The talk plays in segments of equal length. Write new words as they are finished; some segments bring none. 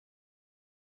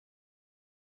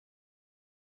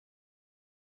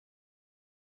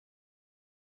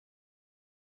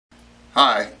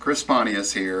Hi, Chris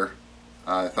Pontius here.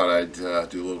 I thought I'd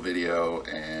do a little video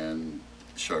and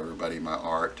show everybody my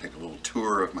art, take a little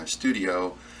tour of my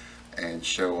studio, and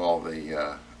show all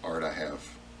the art I have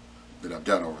that I've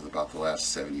done over about the last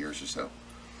 7 years or so.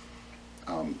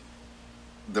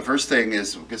 The first thing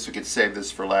is, I guess we could save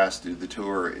this for last, do the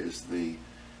tour, is the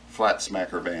flat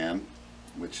smacker van,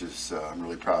 which is I'm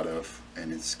really proud of,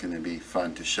 and it's going to be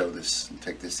fun to show this and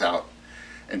take this out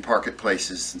and park at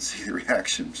places and see the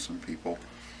reactions from people.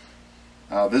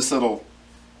 This little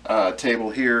table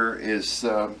here is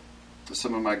some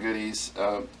of my goodies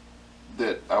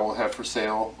that I will have for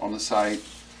sale on the site,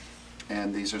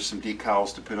 and these are some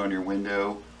decals to put on your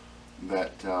window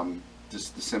that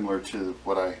just similar to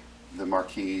what the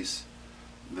marquees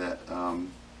that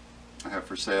I have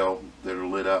for sale that are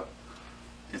lit up.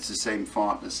 It's the same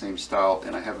font, the same style,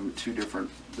 and I have them two different,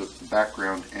 the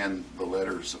background and the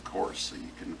letters, of course, so you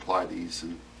can apply these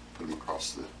and put them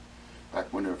across the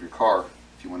back window of your car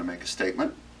if you want to make a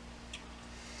statement.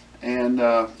 And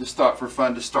just thought for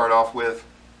fun to start off with,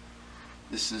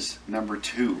 this is number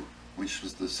 2, which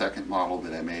was the second model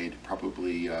that I made,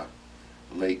 probably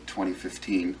late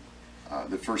 2015.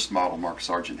 The first model Mark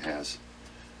Sargent has,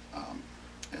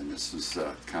 and this is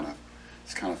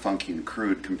it's kind of funky and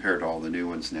crude compared to all the new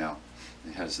ones now.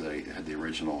 It had the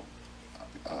original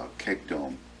cake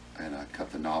dome, and I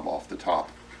cut the knob off the top.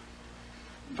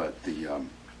 But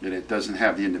it doesn't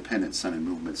have the independent sun and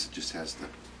movements. It just has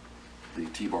the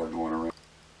T-bar going around.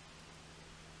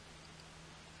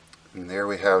 And there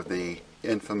we have the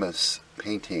infamous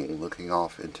painting looking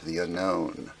off into the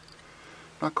unknown.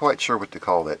 Not quite sure what to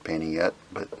call that painting yet,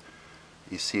 but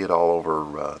you see it all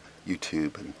over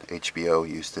YouTube, and HBO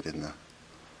used it in the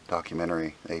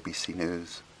documentary, ABC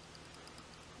News.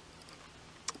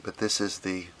 But this is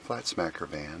the flat smacker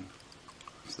van.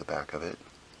 It's the back of it.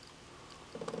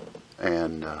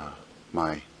 And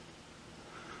my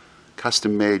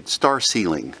custom made star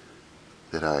ceiling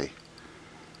that I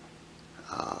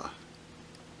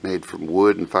made from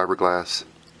wood and fiberglass,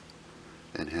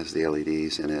 and has the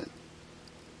LEDs in it.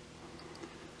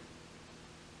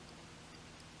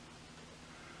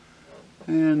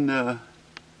 And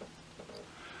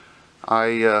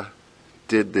I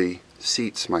did the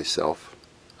seats myself.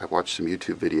 I watched some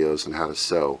YouTube videos on how to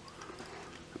sew,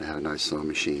 and I had a nice sewing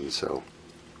machine, so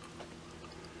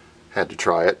had to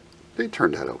try it. They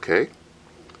turned out okay.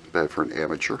 Bad for an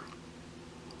amateur.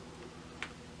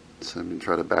 So I'm going to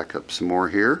try to back up some more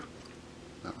here,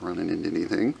 not running into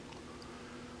anything.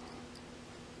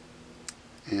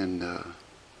 And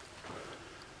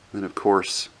then of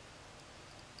course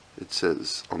it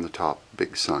says on the top,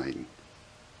 big sign.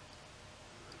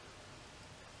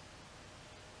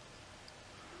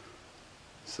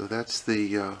 So that's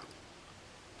the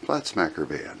flat smacker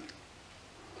van,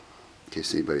 in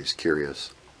case anybody's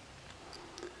curious.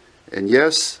 And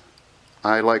yes,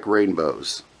 I like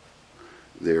rainbows.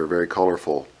 They're very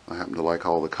colorful. I happen to like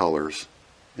all the colors,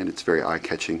 and it's very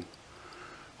eye-catching,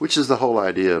 which is the whole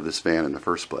idea of this van in the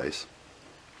first place.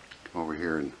 Come over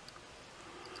here and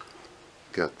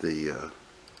got the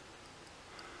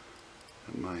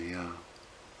my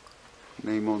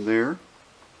name on there,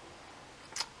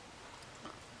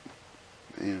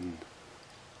 and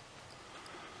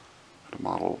a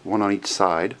model, one on each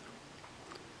side.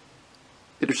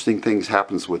 Interesting things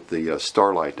happens with the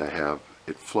starlight I have.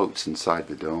 It floats inside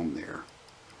the dome there.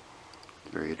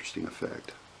 Very interesting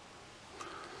effect.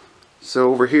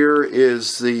 So over here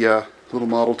is the little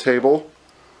model table.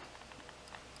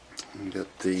 We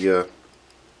got the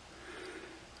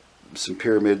some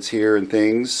pyramids here and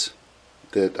things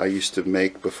that I used to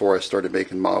make before I started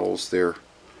making models. They're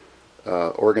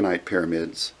orgonite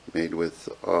pyramids made with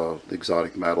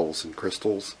exotic metals and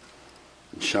crystals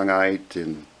and shungite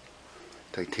and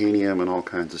titanium and all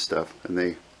kinds of stuff, and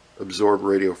they absorb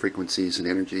radio frequencies and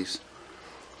energies,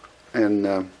 and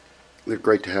they're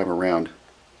great to have around,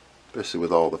 especially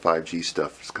with all the 5G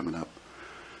stuff that's coming up.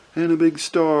 And a big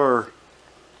star.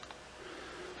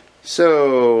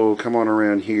 So come on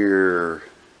around here.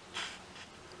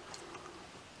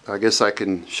 I guess I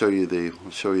can show you the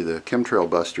chemtrail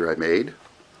buster I made.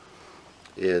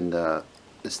 And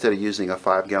instead of using a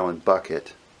 5-gallon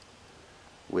bucket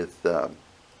with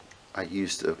I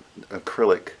used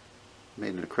acrylic,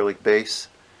 made an acrylic base,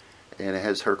 and it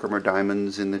has Herkimer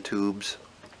diamonds in the tubes,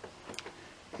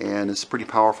 and it's a pretty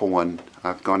powerful one.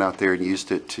 I've gone out there and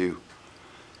used it to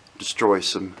destroy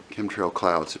some chemtrail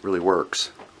clouds. It really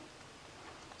works.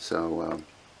 So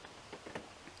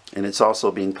and it's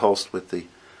also being pulsed with the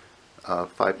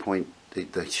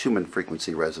the human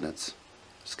frequency resonance.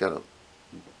 It's got a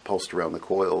pulsed around the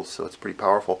coils, so it's pretty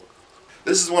powerful.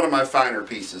 This is one of my finer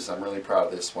pieces. I'm really proud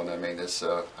of this one. I made this,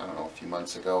 I don't know, a few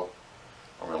months ago,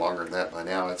 or longer than that by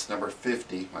now. It's number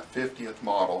 50, my 50th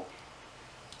model.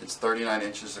 It's 39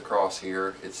 inches across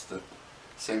here. It's the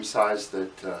same size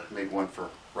that I made one for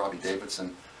Robbie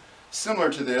Davidson. Similar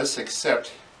to this,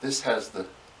 except this has the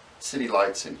city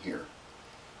lights in here.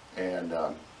 And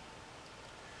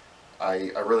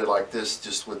I really like this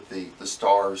just with the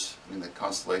stars and the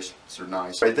constellations are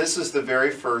nice. Right, this is the very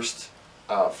first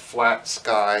flat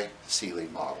sky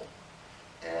ceiling model.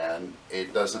 And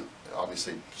it doesn't,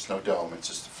 obviously there's no dome, it's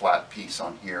just a flat piece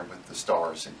on here with the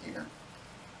stars in here.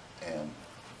 And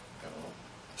got a little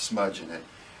smudge in it.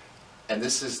 And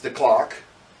this is the clock,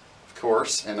 of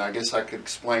course, and I guess I could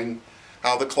explain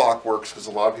how the clock works because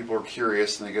a lot of people are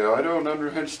curious and they go, I don't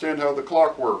understand how the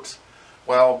clock works.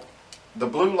 Well, the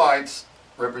blue lights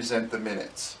represent the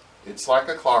minutes. It's like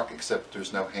a clock except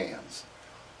there's no hands.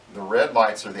 The red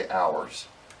lights are the hours.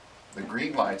 The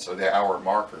green lights are the hour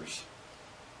markers.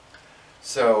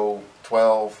 So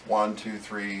 12, 1, 2,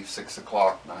 3, 6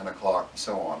 o'clock, 9 o'clock, and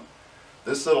so on.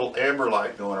 This little amber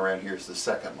light going around here is the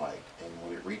second light. And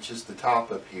when it reaches the top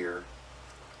up here,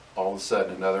 all of a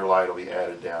sudden another light will be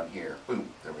added down here. Boom,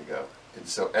 there we go. And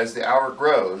so as the hour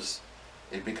grows,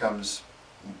 it becomes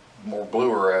more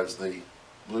bluer as the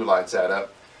blue lights add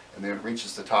up. And then it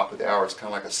reaches the top of the hour. It's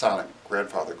kind of like a silent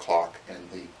grandfather clock.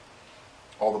 And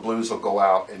all the blues will go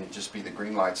out and it just be the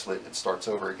green lights lit and it starts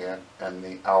over again. And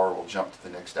the hour will jump to the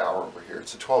next hour over here.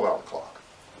 It's a 12-hour clock.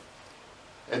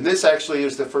 And this actually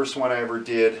is the first one I ever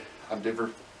did. I've never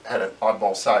had an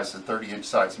oddball size, a 30-inch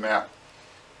size map.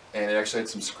 And it actually had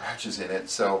some scratches in it.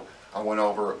 So I went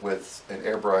over it with an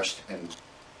airbrush and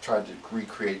tried to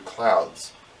recreate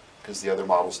clouds, because the other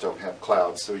models don't have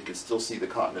clouds, so you can still see the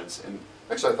continents. And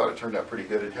actually I thought it turned out pretty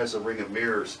good. It has a ring of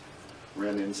mirrors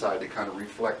around the inside to kind of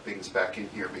reflect things back in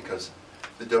here, because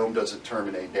the dome doesn't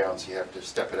terminate down, so you have to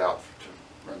step it out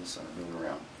to run the sun and moon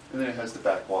around. And then it has the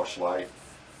backwash light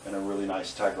and a really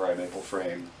nice tiger eye maple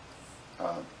frame.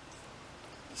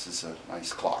 This is a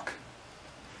nice clock.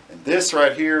 And this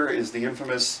right here is the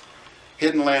infamous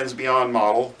Hidden Lands Beyond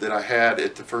model that I had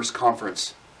at the first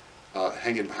conference,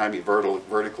 hanging behind me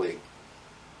vertically.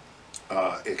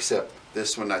 Except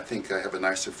this one, I think I have a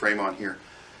nicer frame on here,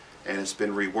 and it's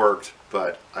been reworked.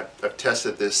 But I've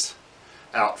tested this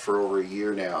out for over a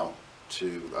year now.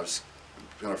 I was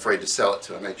afraid to sell it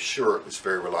till I made sure it was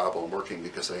very reliable and working,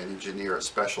 because I engineer a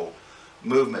special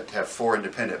movement to have 4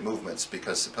 independent movements,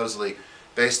 because supposedly,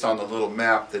 based on the little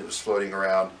map that was floating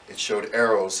around, it showed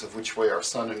arrows of which way our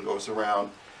sun goes around,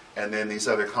 and then these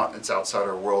other continents outside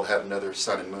our world had another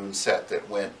sun and moon set that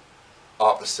went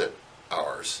opposite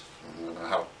ours. I don't know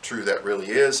how true that really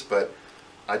is, but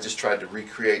I just tried to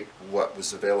recreate what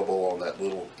was available on that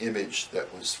little image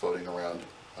that was floating around,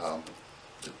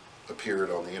 that appeared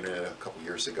on the internet a couple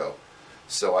years ago.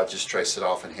 So I just traced it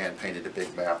off and hand painted a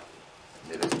big map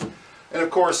and did it. And of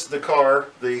course the car,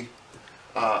 the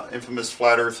infamous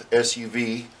flat earth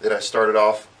SUV that I started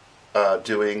off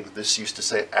doing. This used to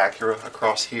say Acura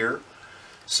across here.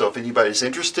 So if anybody's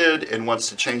interested and wants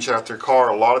to change out their car,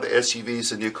 a lot of the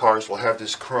SUVs and new cars will have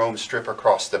this chrome strip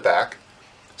across the back.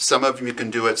 Some of them you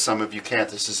can do it, some of you can't.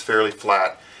 This is fairly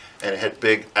flat, and it had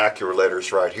big Acura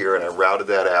letters right here, and I routed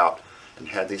that out and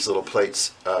had these little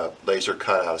plates laser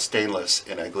cut out of stainless,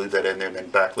 and I glued that in there and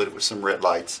then backlit it with some red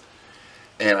lights.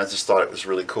 And I just thought it was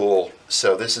really cool.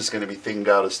 So this is going to be themed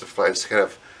out as it's kind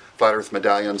of flat earth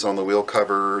medallions on the wheel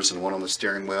covers and one on the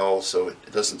steering wheel, so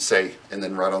it doesn't say, and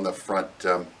then right on the front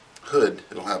hood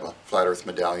it'll have a flat earth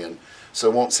medallion. So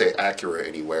it won't say Acura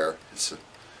anywhere. It's a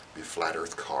flat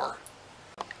earth car.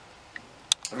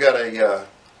 I've got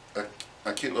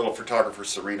a cute little photographer,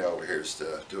 Serena, over here, is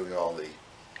doing all the...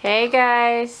 Hey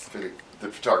guys. The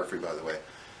photography, by the way.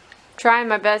 Trying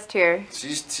my best here.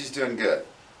 She's doing good.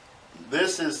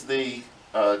 This is the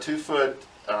 2-foot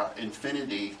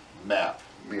infinity map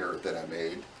mirror that I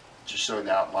made, just showing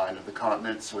the outline of the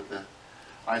continents with the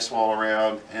ice wall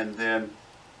around. And then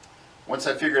once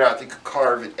I figured out they could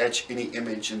carve and etch any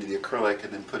image into the acrylic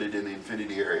and then put it in the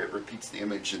infinity area, it repeats the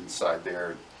image inside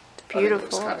there. Beautiful. I think it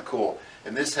looks kind of cool.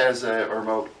 And this has a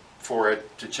remote for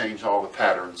it to change all the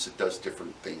patterns. It does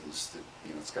different things.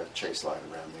 It's got a chase light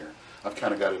around there. I've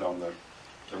kind of got it on the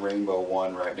rainbow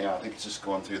one right now. I think it's just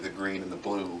going through the green and the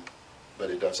blue, but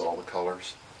it does all the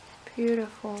colors.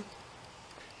 Beautiful.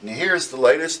 And here's the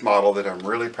latest model that I'm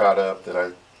really proud of,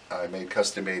 that I made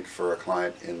custom made for a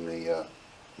client in the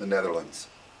Netherlands.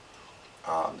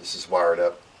 This is wired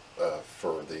up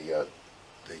for the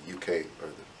UK or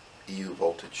the EU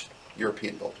voltage,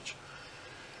 European voltage.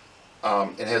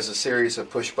 It has a series of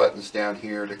push buttons down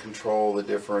here to control the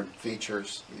different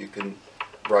features. You can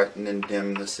brighten and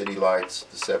dim the city lights,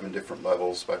 the 7 different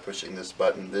levels by pushing this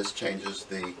button. This changes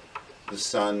the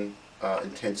sun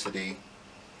intensity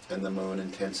and the moon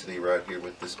intensity right here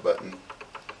with this button.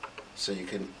 So you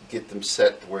can get them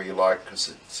set where you like,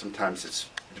 because sometimes it's,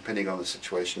 depending on the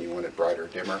situation, you want it brighter or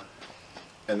dimmer.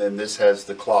 And then this has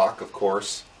the clock, of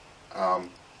course, the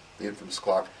infamous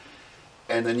clock.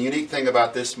 And the unique thing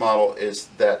about this model is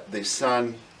that the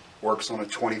sun works on a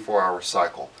 24-hour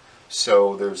cycle.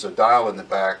 So there's a dial in the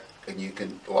back, and you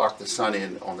can lock the sun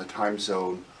in on the time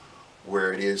zone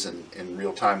where it is in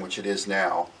real time, which it is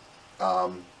now.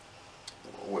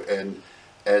 And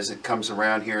as it comes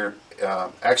around here,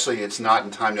 actually it's not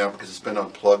in time now because it's been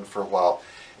unplugged for a while.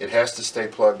 It has to stay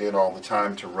plugged in all the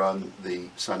time to run the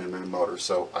sun and moon motor,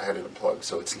 so I had it unplugged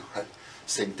so it's not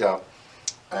synced up.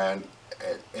 And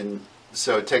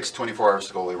so it takes 24 hours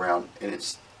to go all the way around, and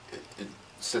it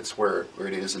sits where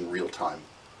it is in real time.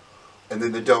 And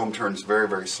then the dome turns very,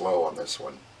 very slow on this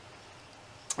one.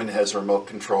 And it has a remote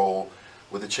control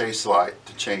with a chase light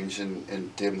to change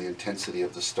and dim the intensity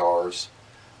of the stars.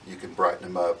 You can brighten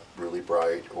them up really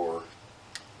bright, or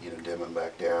dim them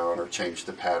back down, or change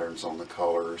the patterns on the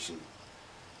colors and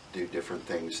do different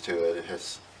things to it.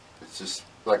 It's just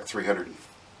like 300 and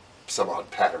some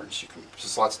odd patterns.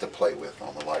 Just lots to play with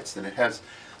on the lights. Then it has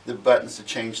the buttons to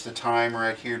change the time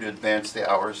right here to advance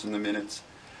the hours and the minutes.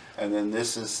 And then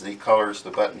this is the colors,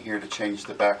 the button here to change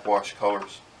the backwash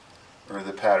colors or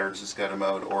the patterns. It's got a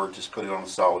mode, or just put it on a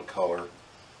solid color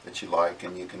that you like,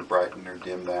 and you can brighten or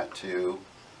dim that too.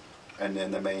 And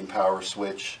then the main power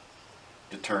switch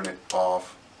to turn it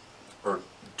off, or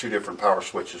 2 different power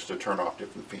switches to turn off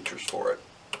different features for it.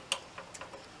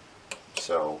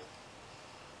 So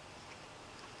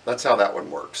that's how that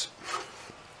one works.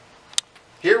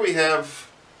 Here we have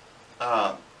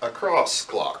a cross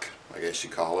clock, I guess you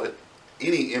call it.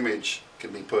 Any image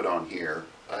can be put on here.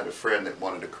 I had a friend that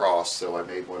wanted a cross, so I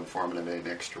made one for him, and I made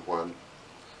an extra one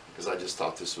because I just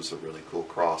thought this was a really cool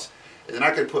cross. And then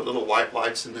I could put little white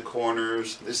lights in the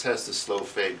corners. This has the slow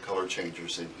fade color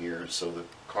changers in here, so the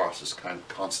cross is kind of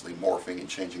constantly morphing and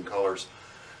changing colors.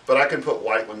 But I can put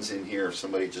white ones in here if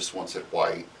somebody just wants it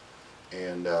white,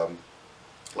 and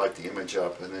light the image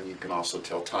up, and then you can also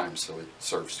tell time, so it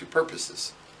serves 2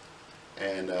 purposes.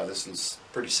 And this one's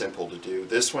pretty simple to do.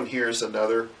 This one here is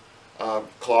another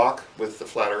clock with the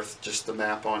flat earth, just the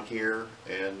map on here,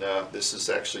 and this is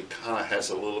actually kind of has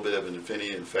a little bit of an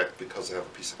infinity effect because I have a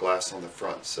piece of glass on the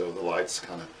front, so the lights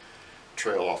kind of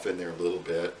trail off in there a little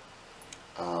bit.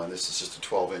 This is just a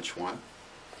 12-inch one.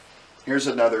 Here's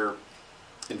another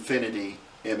infinity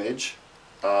image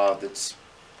that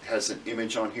has an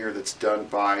image on here that's done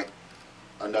by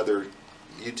another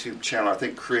YouTube channel. I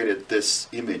think created this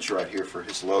image right here for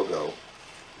his logo,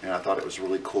 and I thought it was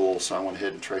really cool, so I went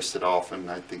ahead and traced it off,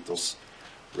 and I think those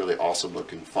really awesome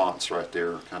looking fonts right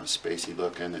there are kind of spacey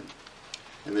looking, and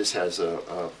this has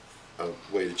a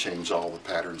way to change all the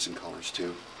patterns and colors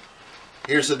too.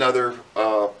 Here's another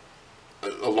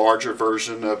a larger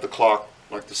version of the clock,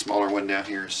 like the smaller one down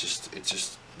here. It's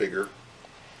just bigger.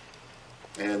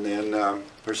 And then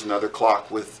there's another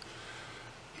clock with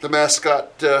the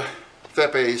mascot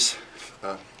Pepe's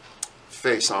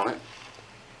face on it.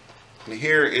 And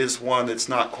here is one that's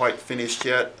not quite finished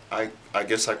yet. I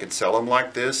guess I could sell them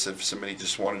like this if somebody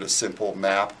just wanted a simple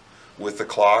map with the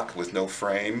clock with no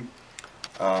frame.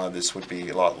 This would be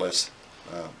a lot less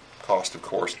cost, of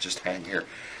course, just hang here.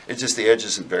 It's just the edge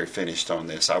isn't very finished on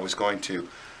this. I was going to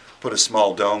put a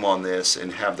small dome on this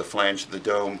and have the flange of the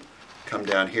dome come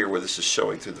down here where this is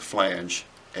showing through the flange,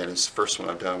 and it's the first one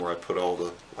I've done where I put all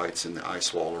the lights in the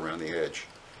ice wall around the edge.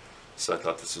 So I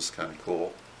thought this was kind of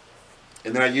cool.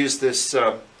 And then I used this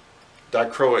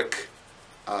dichroic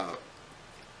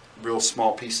real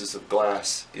small pieces of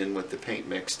glass in with the paint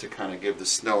mix to kind of give the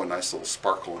snow a nice little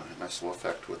sparkle and a nice little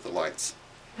effect with the lights.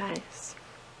 Nice.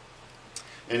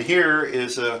 And here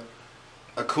is a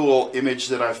cool image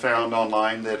that I found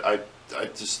online that I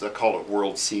call it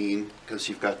world scene, because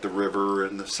you've got the river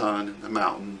and the sun and the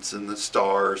mountains and the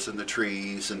stars and the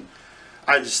trees, and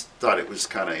I just thought it was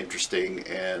kind of interesting,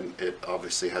 and it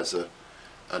obviously has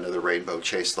another rainbow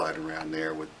chase light around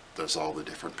there with does all the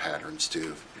different patterns too.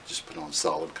 You just put on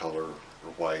solid color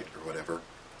or white or whatever.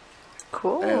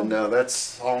 Cool. And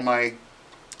that's all my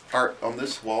art on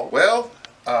this wall. Well,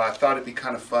 I thought it'd be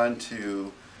kind of fun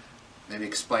to maybe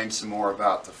explain some more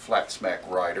about the flat smack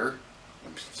rider.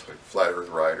 I'm sorry, flat earth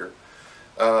rider.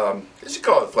 As you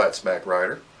call it, flat smack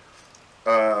rider.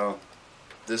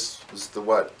 This was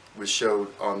what was showed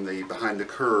on the behind the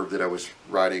curve that I was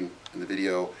riding in the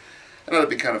video. And it'd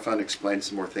be kind of fun to explain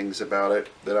some more things about it.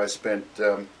 That I spent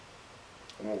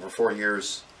over 4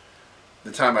 years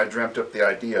the time I dreamt up the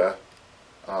idea,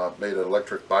 made an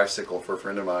electric bicycle for a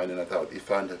friend of mine, and I thought it'd be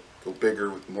fun to go bigger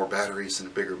with more batteries and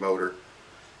a bigger motor,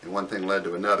 and one thing led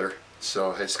to another.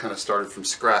 So I just kind of started from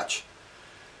scratch.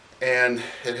 And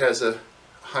it has a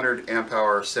 100 amp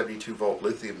hour 72 volt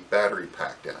lithium battery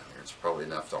pack down here. It's probably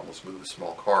enough to almost move a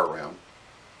small car around.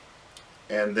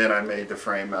 And then I made the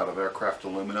frame out of aircraft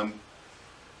aluminum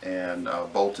and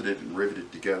bolted it and riveted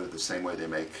it together the same way they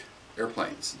make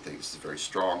airplanes and things. It's very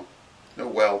strong. No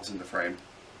welds in the frame.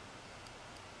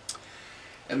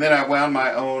 And then I wound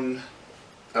my own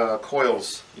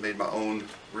coils, made my own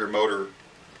rear motor.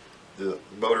 The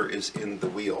motor is in the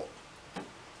wheel.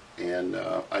 And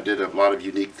I did a lot of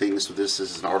unique things with this.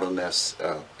 This is an Arlo-Ness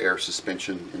air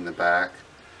suspension in the back.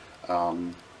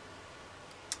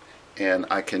 And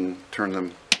I can turn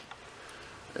them,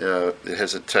 it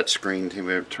has a touch screen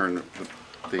to turn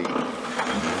the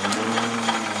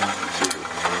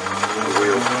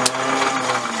wheel.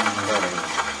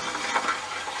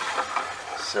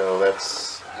 So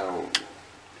that's how,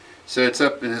 so it's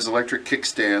up, it has electric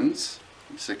kickstands.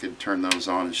 So I could turn those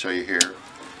on and show you here.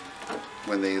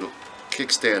 When the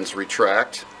kickstands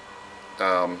retract,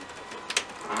 oh,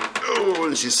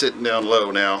 she's sitting down low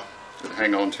now,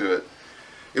 hang on to it.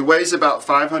 It weighs about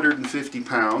 550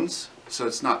 pounds, so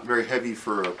it's not very heavy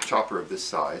for a chopper of this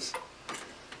size.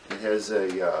 It has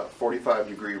a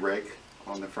 45-degree rake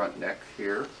on the front neck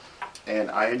here,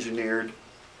 and I engineered,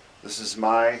 this is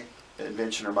my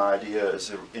invention or my idea, is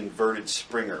an inverted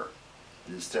springer.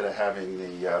 Instead of having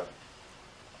the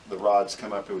rods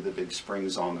come up with the big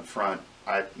springs on the front,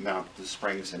 I mount the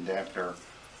springs and dampener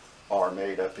are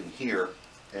made up in here,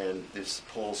 and this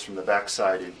pulls from the back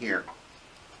side in here.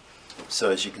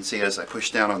 So as you can see, as I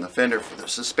push down on the fender for the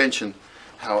suspension,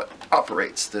 how it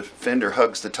operates, the fender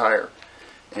hugs the tire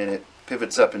and it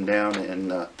pivots up and down,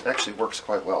 and actually works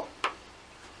quite well.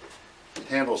 It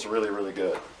handles really, really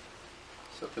good.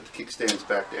 So put the kickstands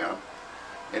back down,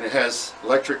 and it has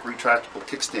electric retractable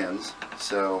kickstands,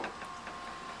 so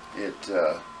it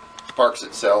parks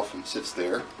itself and sits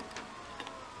there.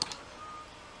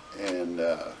 And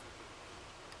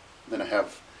then I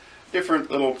have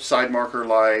different little side marker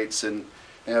lights, and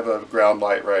I have a ground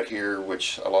light right here,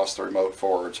 which I lost the remote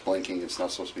for. It's blinking. It's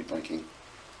not supposed to be blinking.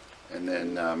 And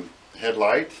then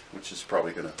headlight, which is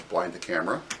probably going to blind the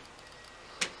camera.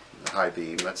 The high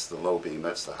beam, that's the low beam,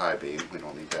 that's the high beam. We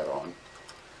don't need that on.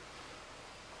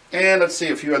 And let's see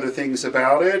a few other things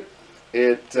about it.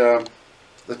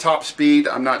 The top speed,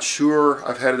 I'm not sure.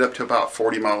 I've had it up to about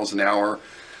 40 miles an hour.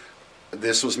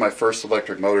 This was my first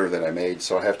electric motor that I made,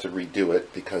 so I have to redo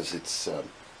it because it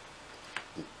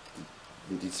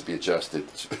needs to be adjusted.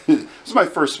 It's my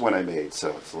first one I made,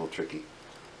 so it's a little tricky.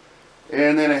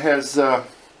 And then it has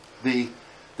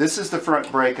this is the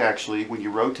front brake actually. When you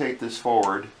rotate this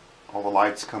forward, all the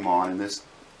lights come on, and this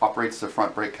operates the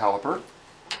front brake caliper.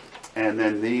 And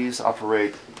then these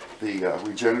operate the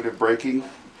regenerative braking,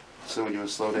 so when you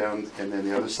slow down, and then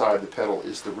the other side of the pedal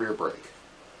is the rear brake.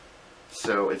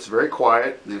 So it's very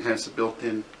quiet, and it has a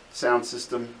built-in sound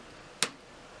system.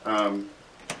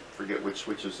 Forget which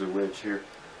switches are which here.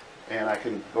 And I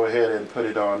can go ahead and put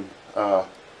it on the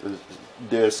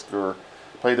disc, or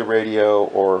play the radio,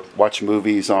 or watch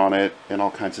movies on it, and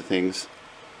all kinds of things.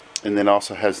 And then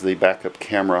also has the backup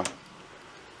camera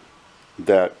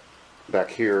that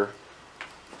back here.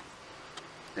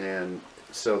 And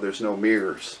so there's no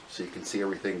mirrors, so you can see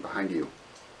everything behind you.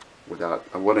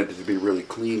 I wanted it to be really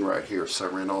clean right here, so I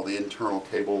ran all the internal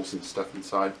cables and stuff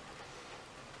inside.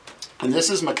 And this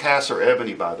is Macassar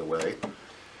ebony, by the way,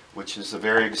 which is a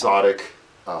very exotic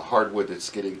hardwood that's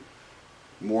getting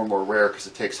more and more rare because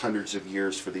it takes hundreds of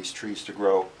years for these trees to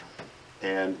grow.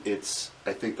 And it's,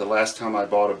 I think the last time I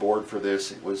bought a board for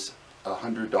this, it was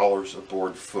 $100 a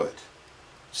board foot.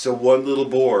 So one little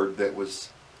board that was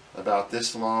about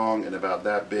this long and about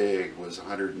that big was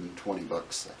 120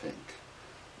 bucks, I think.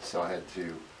 So I had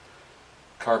to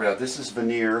carve it out. This is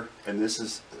veneer, and this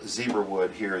is zebra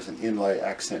wood here as an inlay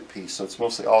accent piece. So it's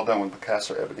mostly all done with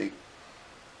Macassar ebony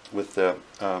with the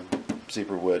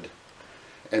zebra wood.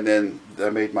 And then I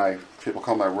made my, people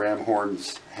call my ram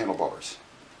horns handlebars.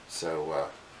 So,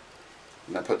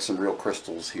 and I put some real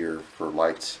crystals here for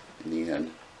lights in the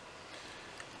end.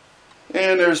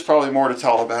 And there's probably more to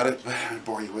tell about it, but I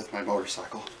bore you with my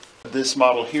motorcycle. This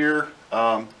model here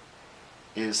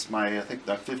is my, I think,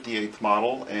 the 58th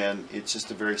model, and it's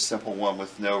just a very simple one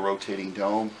with no rotating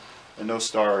dome and no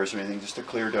stars or anything, just a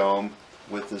clear dome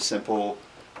with a simple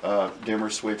dimmer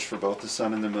switch for both the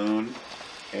sun and the moon,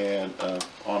 and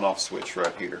on-off switch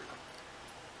right here.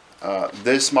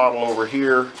 This model over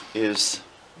here is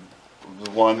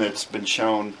the one that's been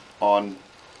shown on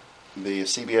the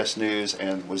CBS News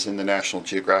and was in the National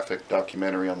Geographic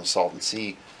documentary on the Salton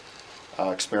Sea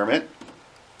experiment.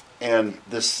 And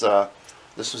this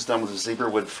was done with a zebra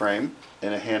wood frame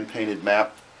and a hand-painted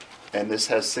map, and this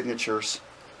has signatures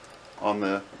on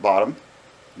the bottom.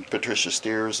 Patricia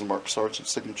Steers and Mark Sargent's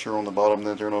signature on the bottom.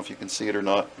 I don't know if you can see it or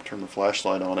not. Turn the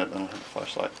flashlight on it. I don't have a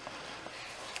flashlight.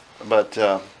 But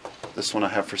this one I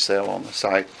have for sale on the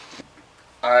site.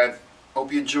 I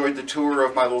hope you enjoyed the tour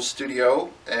of my little studio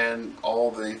and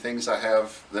all the things I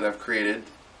have that I've created.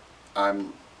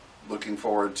 I'm looking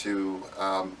forward to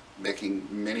making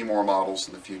many more models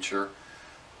in the future.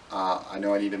 I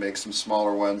know I need to make some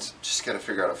smaller ones. Just got to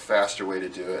figure out a faster way to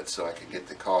do it so I can get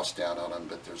the cost down on them.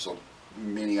 But there's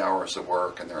many hours of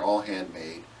work, and they're all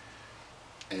handmade.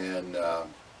 And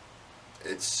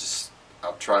it's just,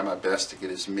 I'll try my best to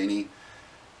get as many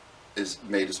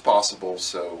made as possible.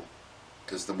 So,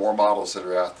 because the more models that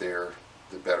are out there,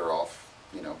 the better off.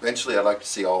 You know, eventually I'd like to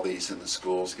see all these in the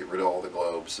schools. Get rid of all the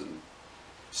globes and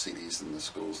see these in the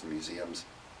schools and museums.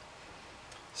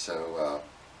 So.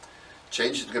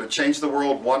 Going to change the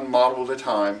world one model at a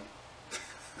time.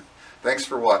 Thanks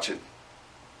for watching.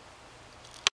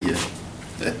 Yeah.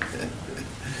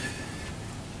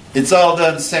 It's all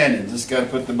done sanding. Just got to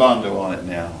put the Bondo on it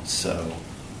now. So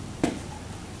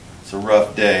it's a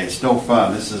rough day. It's no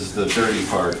fun. This is the dirty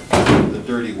part, the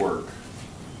dirty work.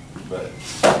 But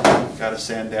got to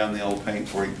sand down the old paint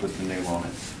before you put the new on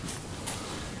it.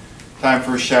 Time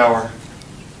for a shower.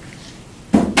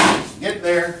 Get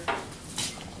there.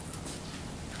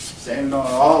 Sanding on it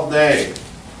all day.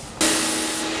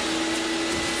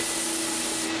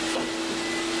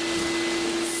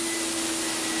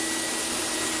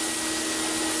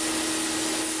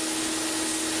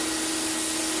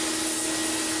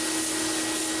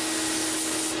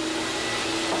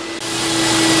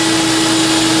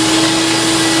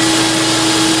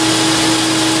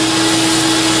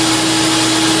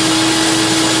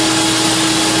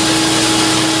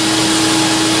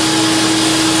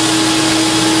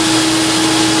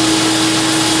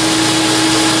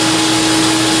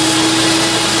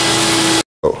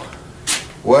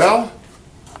 Well,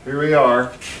 here we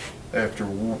are after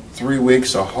 3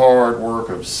 weeks of hard work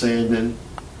of sanding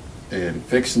and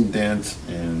fixing dents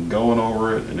and going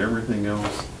over it and everything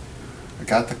else. I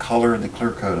got the color and the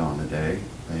clear coat on today,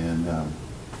 and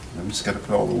I'm just got to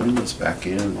put all the windows back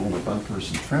in and all the bumpers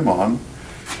and trim on,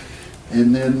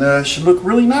 and then it should look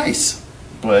really nice.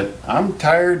 But I'm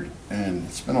tired, and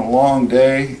it's been a long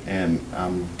day, and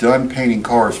I'm done painting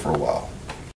cars for a while.